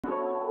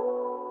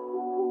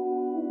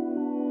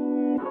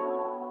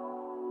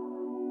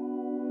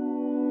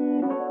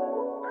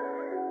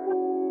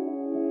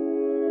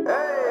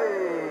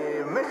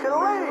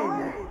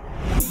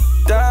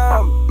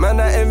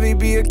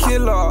be a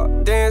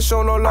killer. They ain't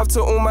show no love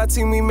to all my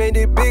team, we made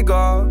it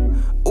bigger.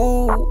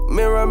 Ooh,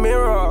 mirror,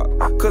 mirror.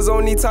 Cause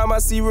only time I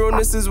see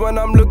realness is when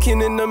I'm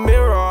looking in the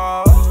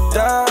mirror.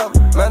 Damn,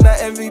 man, that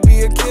envy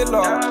be a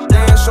killer. They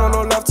ain't show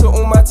no love to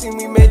all my team,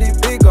 we made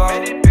it bigger.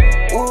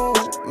 Ooh,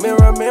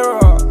 mirror,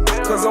 mirror.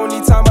 Cause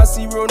only time I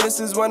see realness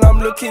is when I'm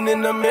looking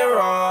in the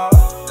mirror.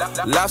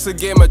 Life's a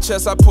game of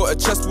chess, I put a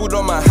chessboard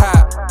on my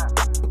hat.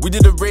 We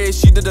did a race,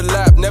 she did a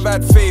lap. Never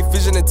had faith,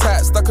 vision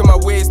intact. Stuck in my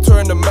ways,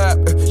 touring the map.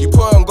 You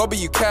put on God, but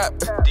you cap.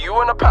 Do you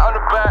want a pat on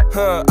the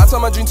back? I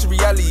turn my dream to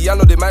reality, I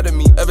know they mad at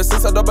me. Ever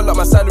since I doubled up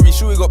my salary,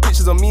 sure we got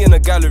pictures of me in the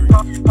gallery.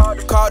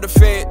 Card of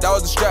fate, that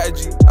was the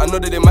strategy. I know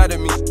that they mad at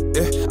me.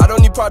 I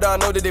don't need Prada, I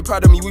know that they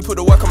proud of me. We put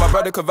the work on, my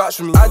brother could vouch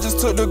for me. I just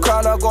took the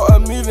crown, I got her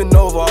moving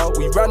over.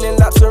 We running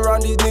laps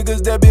around these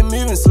niggas, they been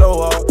moving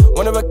slower.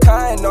 One of a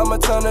kind, I'ma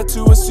turn her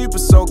to a super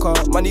soaker.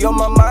 Money on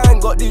my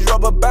mind, got these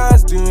rubber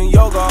bands doing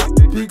yoga.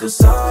 Pick a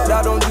side,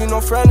 I don't do no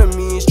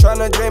frenemies.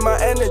 Tryna drain my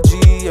energy,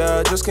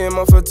 yeah. Just came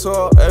off a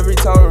tour, every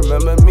time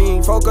remember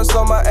me. Focus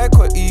on my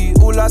equity,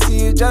 all I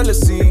see is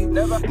jealousy.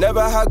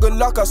 Never had good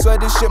luck, I swear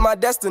this shit my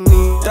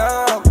destiny.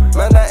 Damn,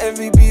 man, that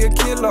envy be a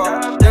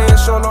killer. They ain't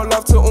show no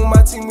love to all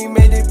my team, we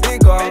made it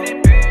bigger.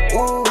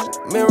 Ooh,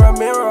 mirror,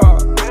 mirror.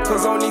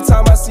 Cause only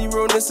time I see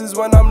realness is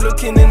when I'm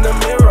looking in the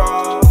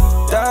mirror.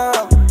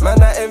 Damn, man,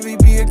 that envy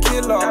be a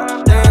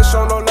killer. They ain't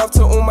show no love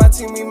to all my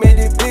team, we made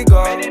it bigger.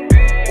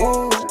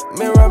 Ooh,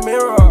 mirror,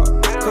 mirror.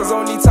 Cause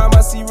only time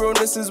I see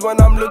realness is when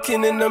I'm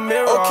looking in the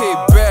mirror. Okay,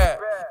 bet.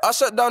 I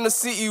shut down the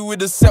city with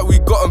the set, we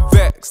got 'em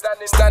vexed.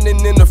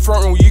 Standing in the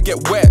front row, you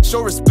get wet,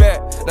 show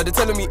respect. Now they're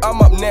telling me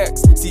I'm up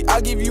next. See,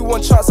 I give you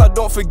one chance, I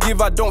don't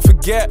forgive, I don't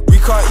forget. We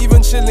can't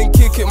even chill and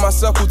kick it, my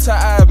circle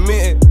tight, I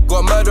admit it.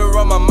 Got murder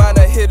on my mind,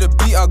 I hear the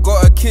beat, I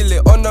gotta kill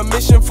it. On a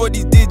mission for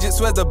these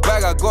digits, where's the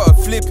bag, I gotta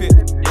flip it.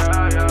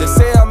 They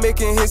say I'm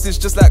making hits, it's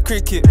just like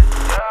cricket.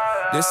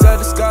 They said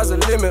the sky's the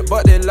limit,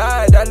 but they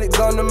lied.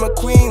 Alexander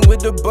McQueen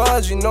with the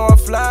buzz, you know I'm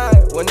fly.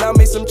 When I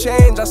made some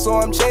change, I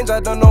saw him change, I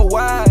don't know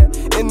why.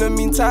 In the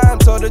meantime,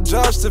 told the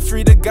judge to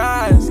free the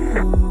guys.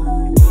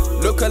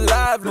 Look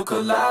alive, look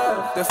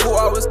alive. They thought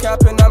I was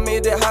capping, I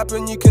made it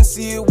happen, you can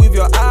see it with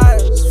your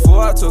eyes.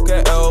 Before I took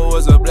a L,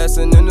 was a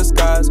blessing in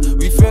disguise.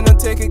 We finna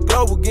take it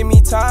global, give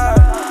me time.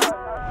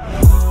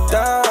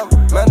 Damn,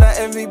 man, that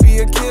envy be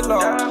a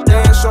killer. They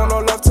ain't show no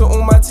love to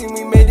all my team,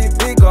 we made it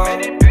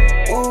bigger.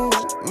 Ooh,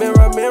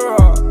 mirror,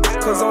 mirror.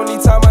 Cause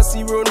only time I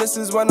see realness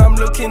is when I'm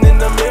looking in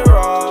the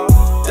mirror.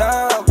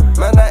 Damn,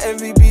 man, that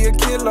envy be a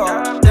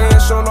killer. They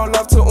ain't show no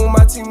love to all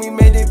my team, we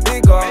made it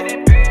bigger.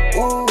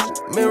 Ooh,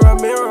 mirror,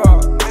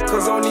 mirror.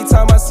 Cause only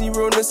time I see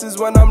realness is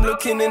when I'm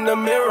looking in the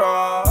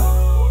mirror.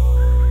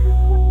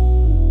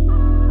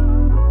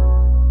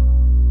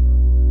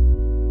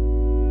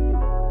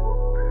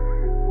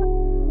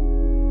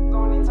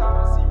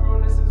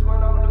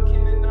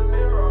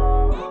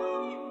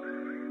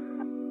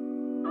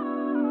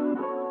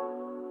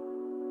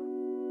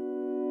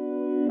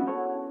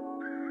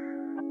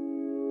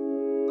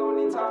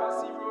 Only time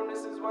I see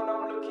realness is when I'm